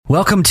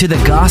Welcome to the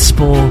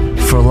Gospel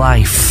for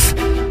Life.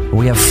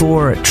 We have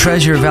 4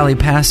 Treasure Valley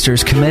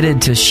pastors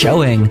committed to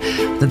showing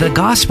that the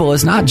gospel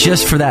is not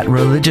just for that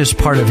religious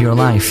part of your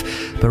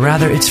life, but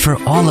rather it's for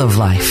all of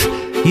life.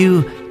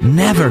 You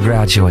never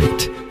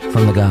graduate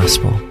from the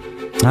gospel.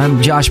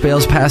 I'm Josh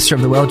Bales, pastor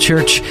of the Well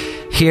Church,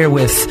 here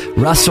with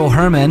Russell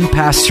Herman,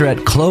 pastor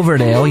at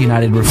Cloverdale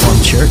United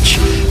Reformed Church,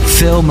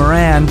 Phil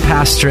Moran,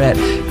 pastor at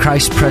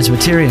Christ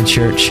Presbyterian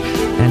Church,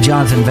 and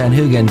Jonathan Van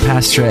Hoogen,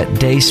 pastor at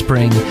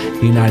Dayspring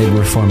United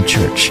Reformed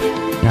Church.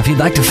 Now, if you'd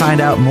like to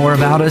find out more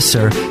about us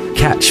or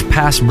catch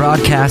past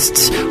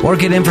broadcasts or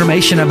get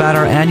information about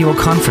our annual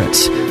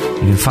conference,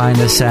 you can find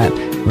us at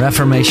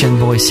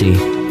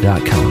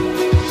reformationboise.com.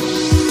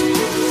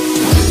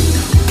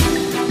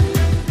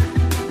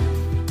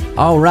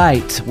 All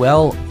right.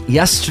 Well,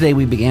 yesterday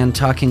we began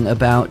talking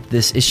about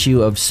this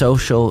issue of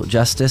social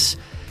justice.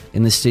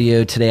 In the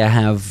studio today, I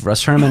have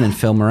Russ Herman and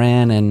Phil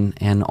Moran,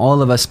 and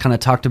all of us kind of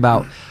talked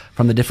about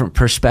from the different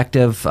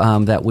perspective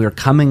that we're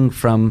coming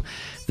from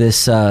this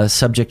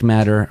subject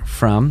matter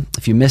from.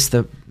 If you missed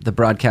the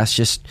broadcast,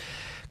 just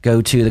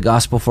go to the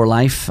Gospel for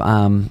Life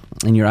in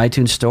your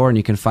iTunes store, and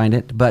you can find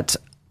it. But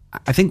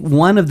I think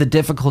one of the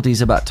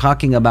difficulties about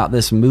talking about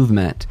this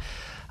movement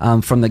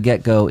from the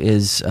get-go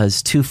is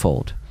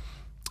twofold.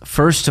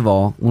 First of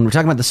all, when we're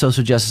talking about the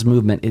social justice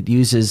movement, it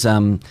uses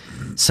some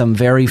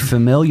very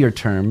familiar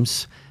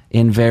terms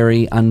in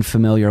very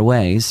unfamiliar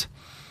ways.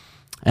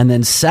 And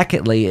then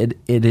secondly,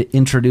 it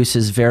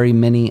introduces very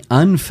many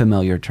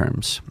unfamiliar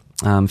terms.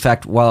 In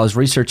fact, while I was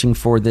researching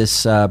for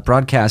this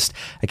broadcast,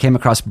 I came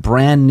across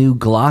brand new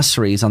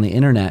glossaries on the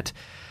internet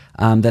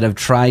that have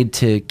tried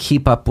to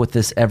keep up with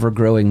this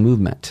ever-growing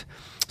movement.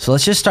 So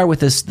let's just start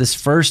with this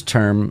first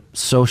term,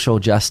 social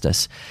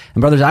justice. And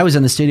brothers, I was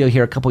in the studio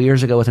here a couple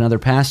years ago with another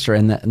pastor,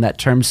 and that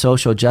term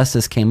social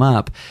justice came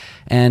up.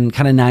 And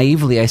kind of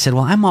naively, I said,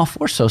 well, I'm all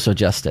for social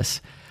justice.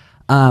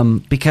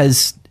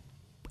 Because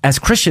as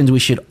Christians, we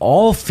should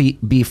all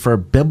be for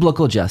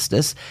biblical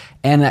justice,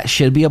 and that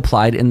should be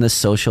applied in the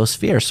social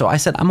sphere. So I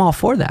said, I'm all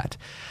for that.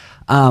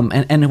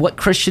 And what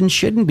Christians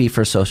shouldn't be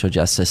for social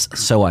justice,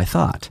 so I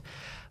thought.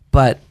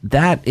 But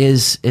that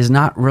is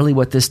not really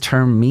what this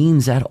term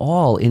means at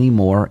all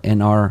anymore in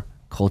our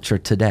culture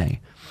today.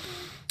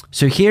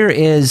 So here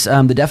is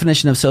the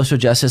definition of social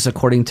justice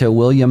according to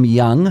William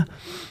Young.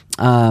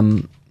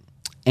 And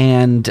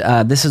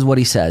this is what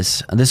he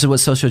says. This is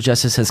what social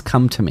justice has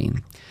come to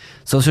mean.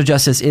 Social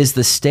justice is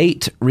the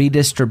state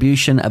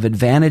redistribution of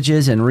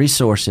advantages and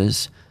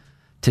resources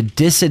to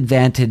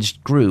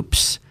disadvantaged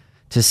groups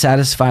to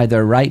satisfy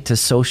their right to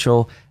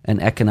social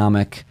and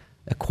economic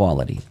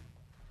equality.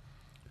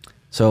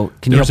 So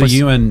can you help us? There's a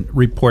UN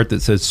report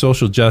that says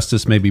social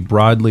justice may be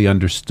broadly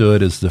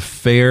understood as the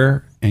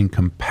fair and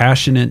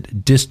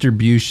compassionate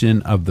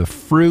distribution of the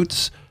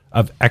fruits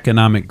of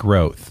economic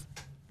growth.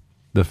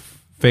 The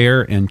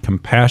fair and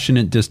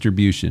compassionate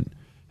distribution.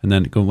 And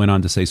then it went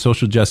on to say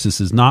social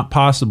justice is not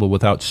possible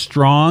without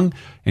strong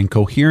and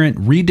coherent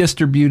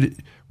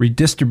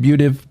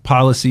redistributive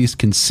policies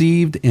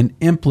conceived and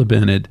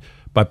implemented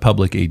by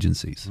public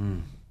agencies.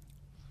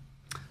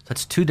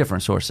 That's 2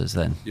 different sources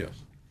then. Yes.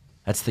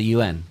 That's the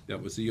UN.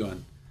 That was the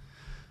UN.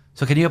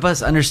 So can you help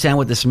us understand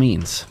what this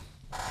means?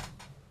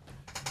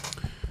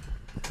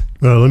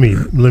 Well, let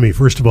me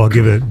first of all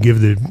give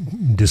the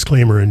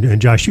disclaimer,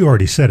 and Josh, you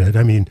already said it.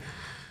 I mean,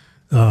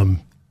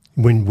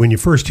 when you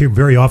first hear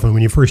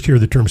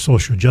the term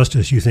social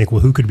justice, you think,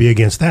 well, who could be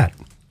against that?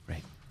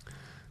 Right.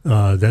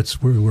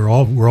 That's we're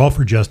all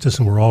for justice,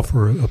 and we're all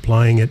for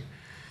applying it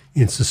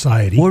in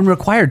society. We're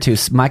required to.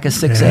 Micah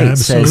 6:8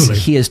 says,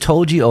 He has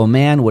told you, O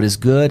man, what is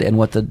good, and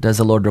what does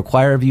the Lord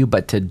require of you,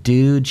 but to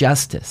do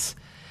justice.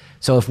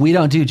 So if we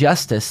don't do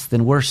justice,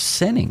 then we're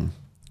sinning.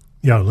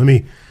 Yeah, let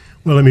me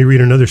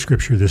read another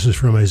scripture. This is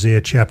from Isaiah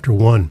chapter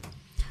 1,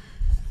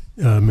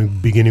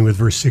 beginning with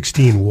verse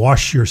 16.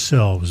 Wash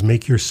yourselves,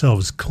 make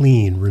yourselves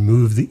clean,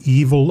 remove the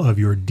evil of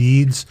your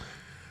deeds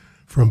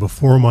from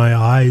before my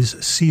eyes,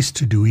 cease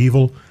to do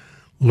evil,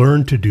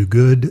 learn to do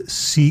good,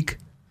 seek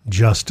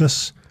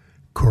justice,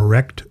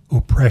 correct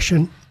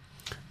oppression,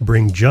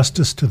 bring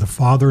justice to the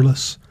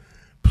fatherless,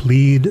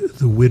 plead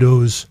the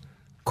widow's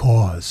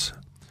cause.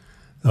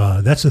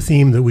 That's a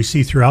theme that we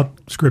see throughout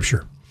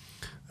Scripture,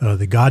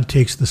 that God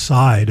takes the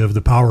side of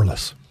the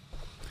powerless,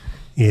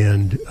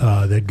 and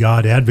that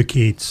God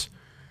advocates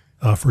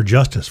for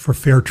justice, for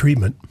fair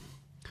treatment,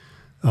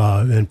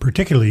 and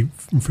particularly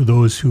for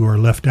those who are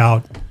left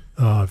out,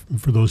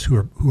 for those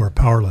who are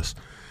powerless.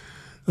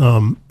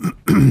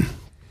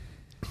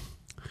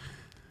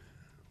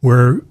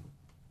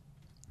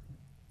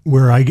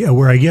 Where I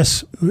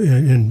guess,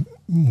 and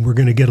we're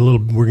going to get a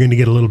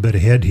little bit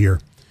ahead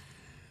here,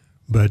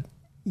 but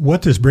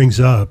what this brings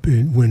up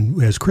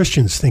as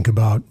Christians think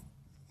about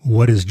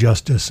what is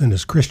justice, and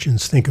as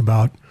Christians think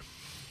about,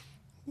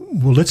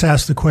 well, let's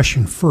ask the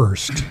question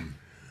first: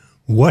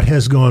 what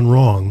has gone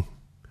wrong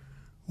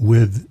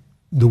with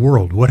the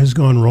world? What has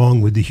gone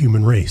wrong with the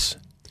human race?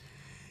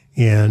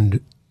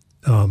 And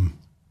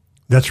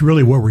that's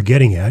really what we're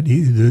getting at.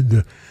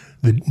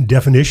 the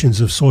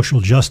definitions of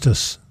social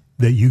justice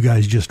that you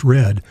guys just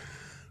read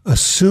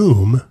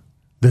assume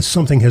that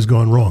something has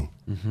gone wrong,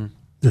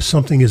 that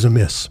something is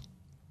amiss.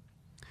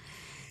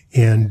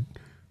 And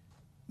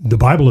the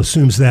Bible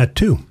assumes that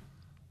too.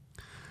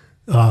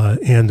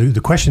 And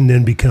the question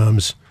then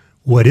becomes,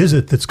 what is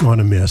it that's gone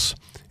amiss,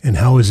 and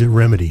how is it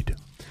remedied?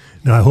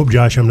 Now, I hope,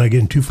 Josh, I'm not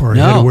getting too far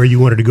ahead of where you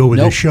wanted to go with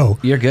this show.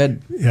 You're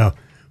good. Yeah.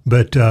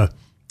 But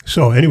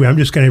so anyway, I'm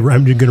just going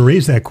to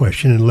raise that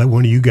question and let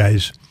one of you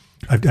guys,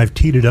 I've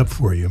teed it up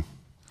for you.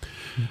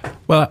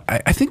 Well,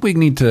 I think we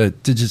need to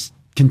just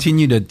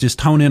continue to just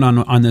hone in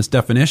on this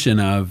definition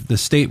of the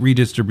state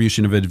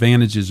redistribution of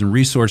advantages and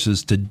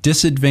resources to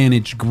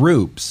disadvantaged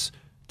groups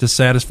to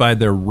satisfy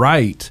their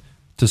right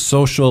to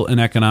social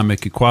and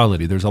economic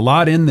equality. There's a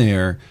lot in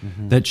there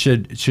that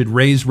should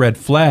raise red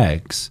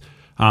flags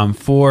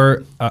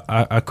for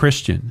a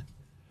Christian.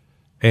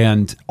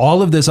 And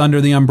all of this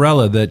under the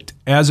umbrella that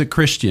as a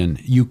Christian,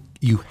 you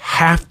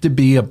have to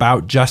be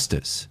about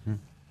justice.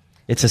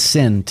 It's a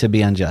sin to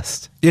be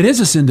unjust. It is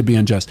a sin to be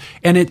unjust.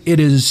 And it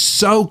is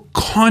so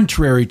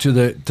contrary to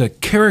the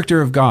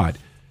character of God.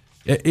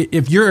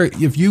 If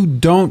you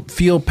don't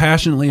feel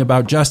passionately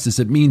about justice,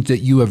 it means that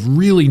you have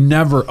really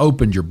never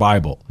opened your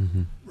Bible.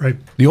 Right.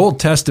 The Old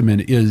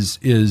Testament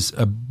is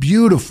a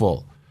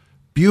beautiful,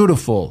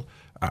 beautiful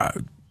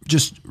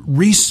just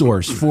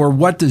resource for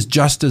what does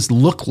justice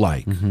look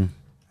like.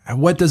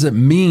 What does it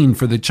mean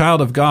for the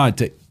child of God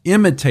to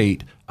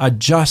imitate a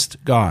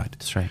just God?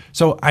 That's right.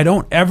 So I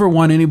don't ever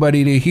want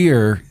anybody to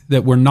hear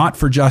that we're not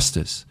for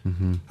justice.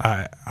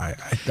 I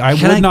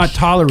would not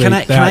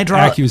tolerate that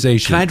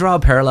accusation. Can I draw a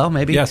parallel,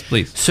 maybe? Yes,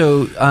 please.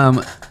 So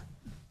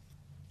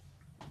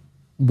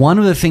one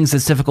of the things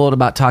that's difficult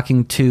about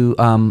talking to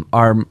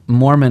our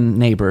Mormon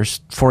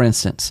neighbors, for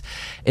instance,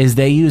 is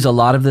they use a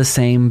lot of the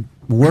same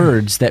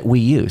words that we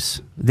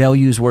use. They'll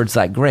use words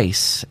like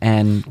grace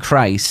and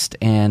Christ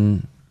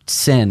and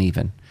sin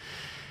even.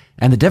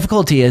 And the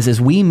difficulty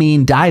is we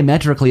mean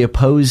diametrically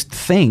opposed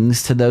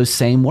things to those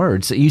same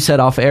words. You said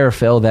off air,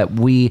 Phil, that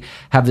we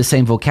have the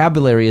same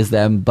vocabulary as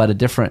them, but a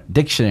different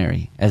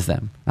dictionary as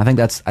them. I think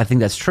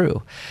that's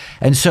true.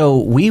 And so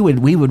we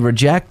would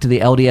reject the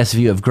LDS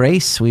view of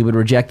grace. We would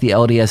reject the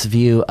LDS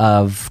view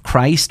of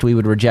Christ. We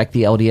would reject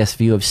the LDS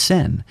view of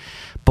sin.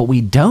 But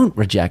we don't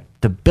reject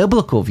the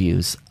biblical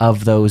views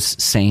of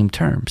those same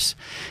terms.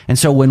 And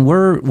so when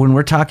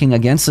we're talking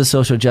against the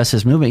social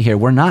justice movement here,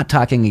 we're not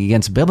talking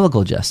against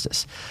biblical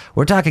justice.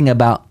 We're talking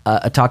about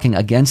talking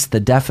against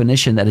the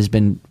definition that has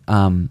been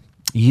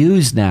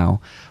used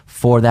now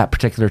for that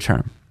particular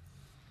term.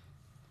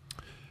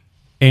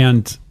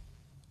 And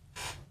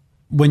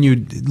when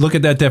you look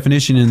at that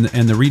definition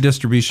and the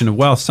redistribution of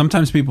wealth,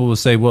 sometimes people will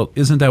say, well,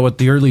 isn't that what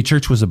the early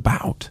church was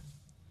about?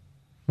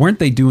 Weren't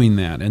they doing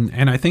that?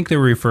 And I think they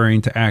were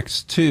referring to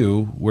Acts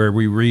 2, where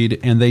we read,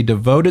 and they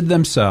devoted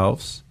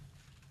themselves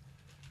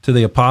to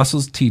the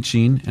apostles'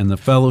 teaching and the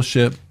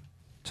fellowship,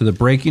 to the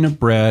breaking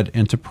of bread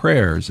and to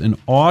prayers. And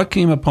awe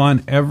came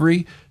upon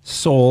every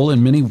soul,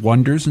 and many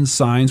wonders and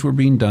signs were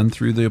being done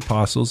through the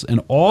apostles. And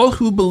all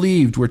who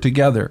believed were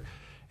together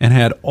and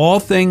had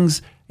all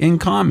things in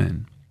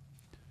common.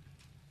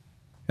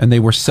 And they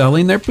were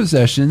selling their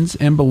possessions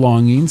and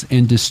belongings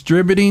and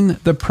distributing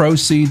the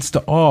proceeds to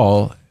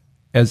all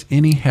as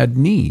any had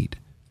need.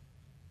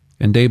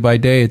 And day by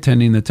day,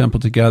 attending the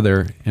temple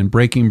together and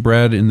breaking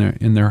bread in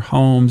their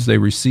homes, they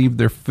received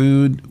their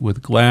food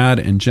with glad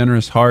and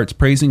generous hearts,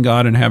 praising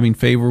God and having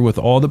favor with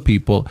all the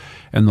people.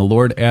 And the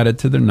Lord added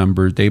to their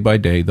number day by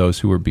day those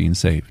who were being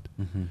saved.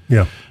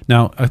 Yeah.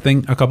 Now, a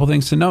couple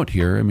things to note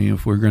here. I mean,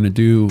 if we're going to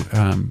do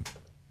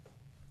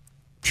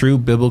true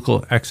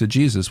biblical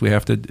exegesis, we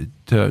have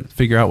to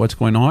figure out what's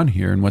going on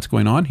here. And what's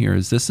going on here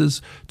is this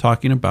is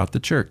talking about the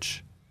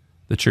church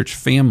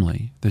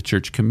family, the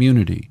church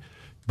community,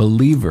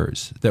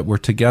 believers that were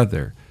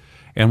together.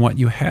 And what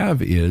you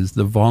have is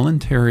the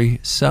voluntary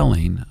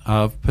selling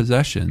of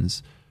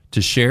possessions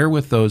to share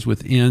with those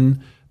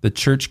within the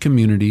church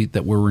community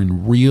that were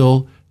in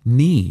real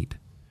need.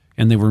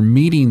 And they were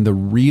meeting the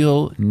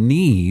real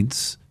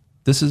needs.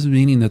 This is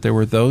meaning that there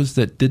were those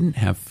that didn't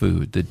have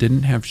food, that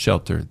didn't have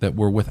shelter, that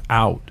were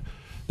without.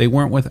 They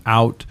weren't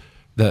without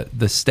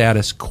the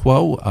status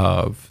quo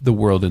of the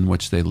world in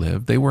which they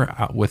lived. They were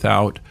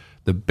without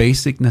the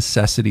basic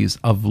necessities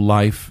of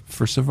life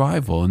for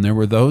survival. And there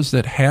were those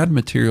that had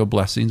material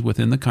blessings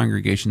within the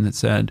congregation that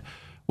said,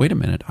 wait a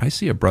minute, I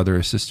see a brother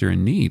or sister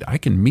in need. I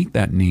can meet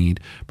that need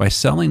by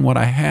selling what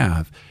I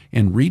have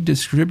and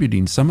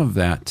redistributing some of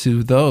that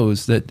to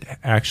those that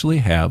actually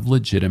have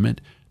legitimate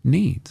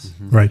needs.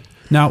 Right.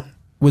 Now,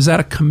 was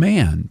that a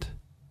command?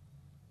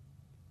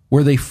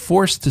 Were they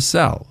forced to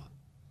sell?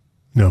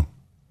 No.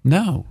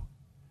 No.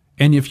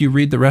 And if you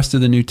read the rest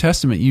of the New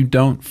Testament, you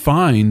don't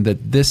find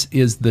that this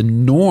is the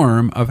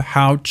norm of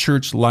how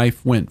church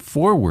life went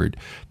forward.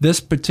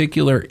 This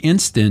particular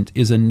instant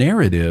is a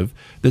narrative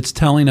that's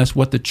telling us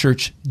what the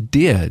church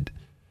did,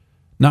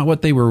 not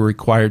what they were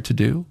required to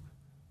do,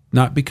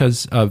 not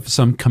because of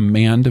some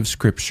command of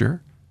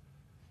Scripture.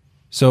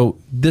 So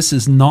this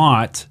is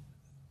not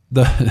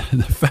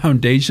the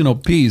foundational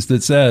piece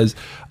that says,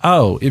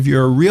 oh, if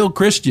you're a real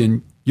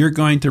Christian, you're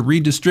going to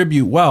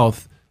redistribute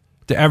wealth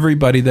to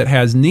everybody that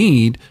has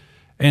need.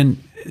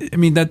 And I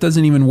mean, that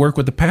doesn't even work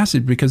with the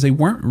passage, because they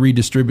weren't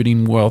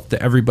redistributing wealth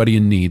to everybody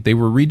in need. They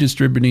were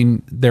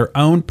redistributing their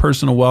own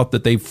personal wealth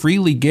that they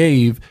freely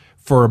gave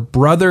for a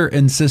brother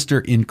and sister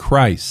in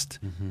Christ.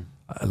 Mm-hmm.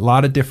 A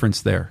lot of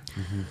difference there.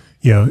 Mm-hmm.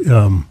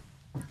 Yeah.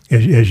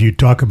 As you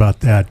talk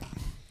about that,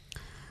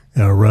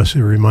 Russ,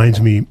 it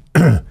reminds me,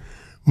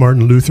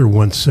 Martin Luther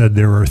once said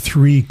there are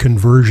 3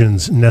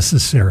 conversions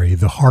necessary: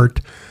 the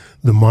heart,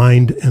 the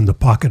mind, and the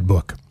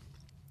pocketbook.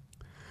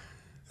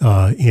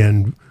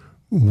 And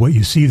what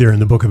you see there in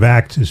the book of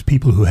Acts is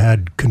people who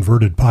had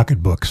converted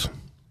pocketbooks.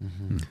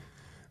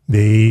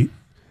 Mm-hmm.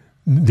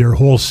 Their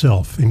whole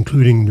self,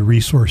 including the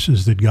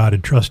resources that God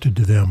had trusted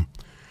to them,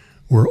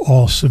 were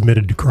all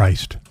submitted to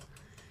Christ.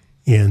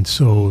 And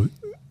so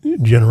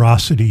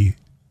generosity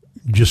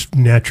just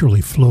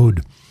naturally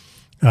flowed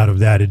out of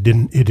that. It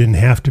didn't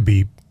have to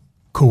be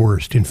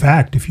coerced. In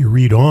fact, if you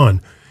read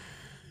on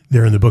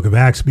there in the book of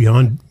Acts,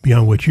 beyond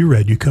what you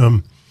read, you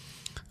come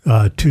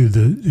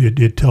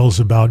it tells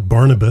about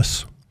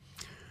Barnabas,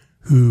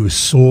 who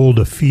sold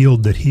a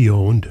field that he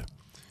owned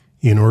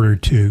in order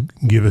to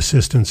give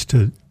assistance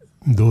to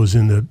those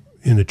in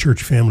the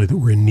church family that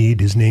were in need.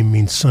 His name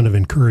means son of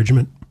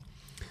encouragement,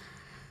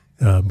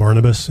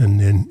 Barnabas,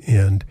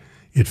 and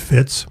it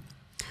fits.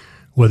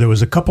 Well, there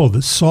was a couple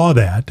that saw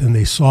that, and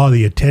they saw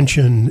the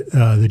attention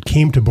that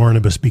came to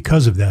Barnabas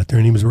because of that.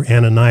 Their names were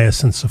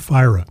Ananias and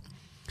Sapphira.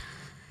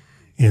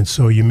 And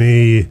so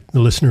the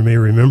listener may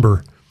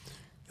remember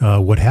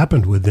what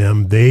happened with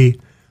them. They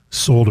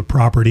sold a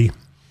property,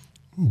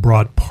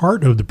 brought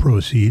part of the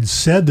proceeds,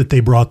 said that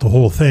they brought the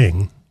whole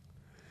thing,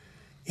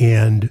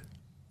 and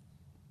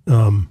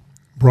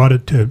brought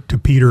it to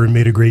Peter and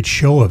made a great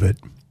show of it.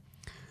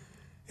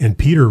 And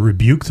Peter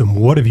rebuked them.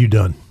 What have you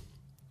done?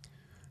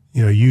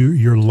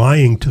 You're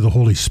lying to the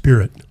Holy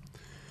Spirit.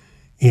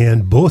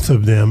 And both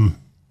of them,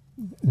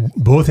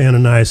 both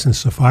Ananias and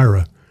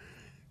Sapphira,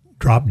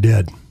 dropped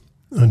dead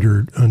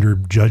under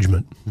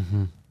judgment.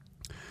 Mm-hmm.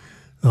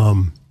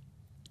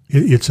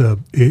 It's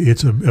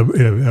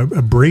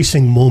a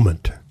bracing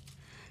moment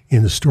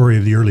in the story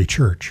of the early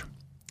church.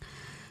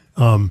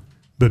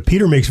 But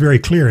Peter makes very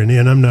clear, and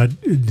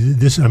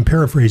I'm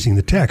paraphrasing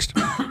the text,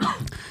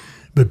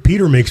 but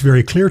Peter makes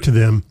very clear to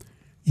them,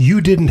 you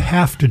didn't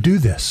have to do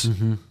this.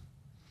 Mm-hmm.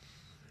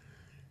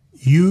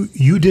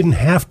 You didn't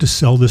have to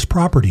sell this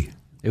property.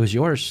 It was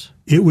yours.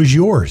 It was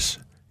yours.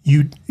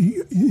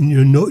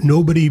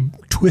 Nobody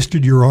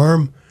twisted your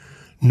arm,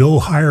 no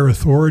higher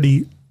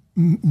authority,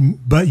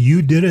 but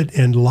you did it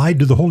and lied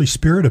to the Holy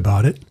Spirit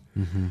about it.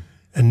 Mm-hmm.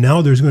 And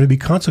now there's going to be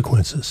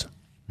consequences.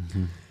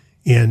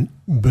 Mm-hmm.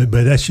 But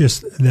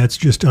that's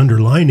just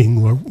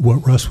underlining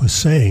what Russ was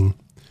saying.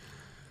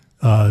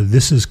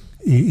 This is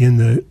in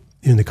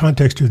the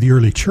context of the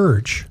early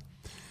church.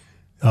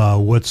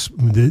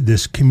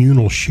 This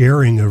communal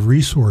sharing of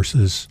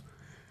resources?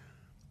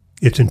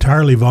 It's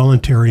entirely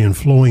voluntary and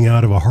flowing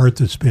out of a heart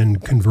that's been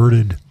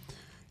converted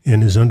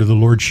and is under the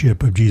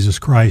lordship of Jesus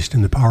Christ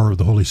and the power of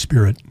the Holy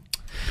Spirit.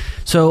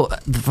 So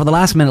for the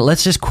last minute,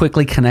 let's just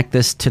quickly connect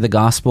this to the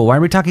gospel. Why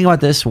are we talking about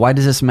this? Why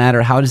does this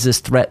matter? How does this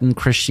threaten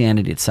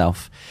Christianity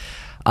itself?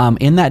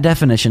 In that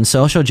definition,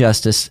 social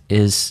justice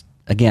is,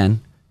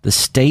 again, the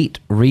state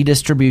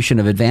redistribution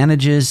of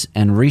advantages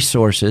and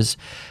resources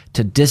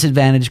to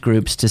disadvantaged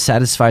groups to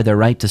satisfy their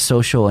right to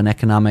social and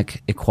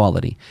economic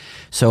equality.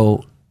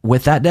 So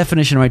with that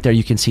definition right there,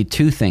 you can see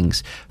 2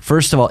 things.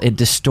 First of all, it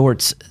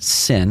distorts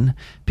sin,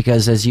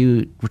 because as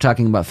you were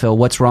talking about, Phil,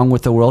 what's wrong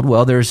with the world?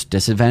 Well, there's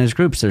disadvantaged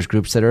groups. There's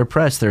groups that are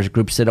oppressed. There's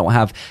groups that don't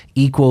have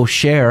equal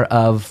share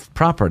of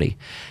property.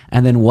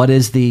 And then what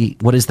is the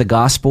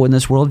gospel in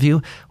this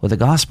worldview? Well, the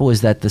gospel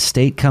is that the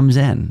state comes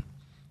in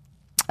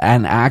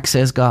and acts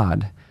as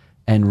God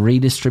and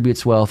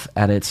redistributes wealth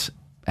at its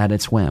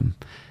whim.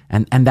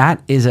 And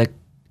that is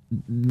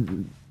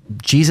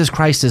Jesus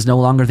Christ is no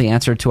longer the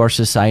answer to our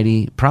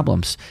society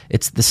problems.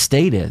 It's the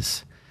state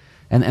is.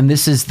 And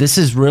this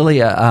is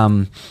really a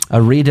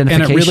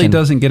re-identification. And it really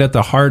doesn't get at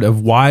the heart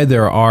of why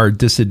there are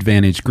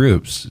disadvantaged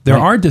groups. There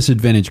are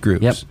disadvantaged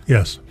groups. Yep.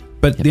 Yes.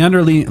 But the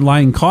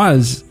underlying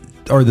cause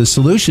or the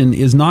solution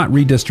is not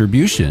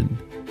redistribution.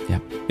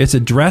 Yep. It's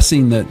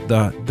addressing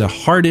the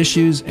heart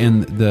issues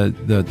and the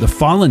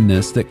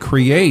fallenness that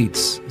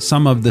creates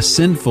some of the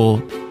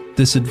sinful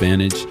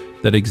disadvantage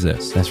that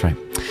exists. That's right.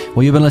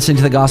 Well, you've been listening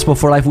to The Gospel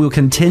for Life. We will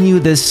continue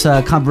this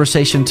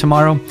conversation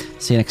tomorrow.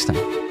 See you next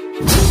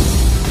time.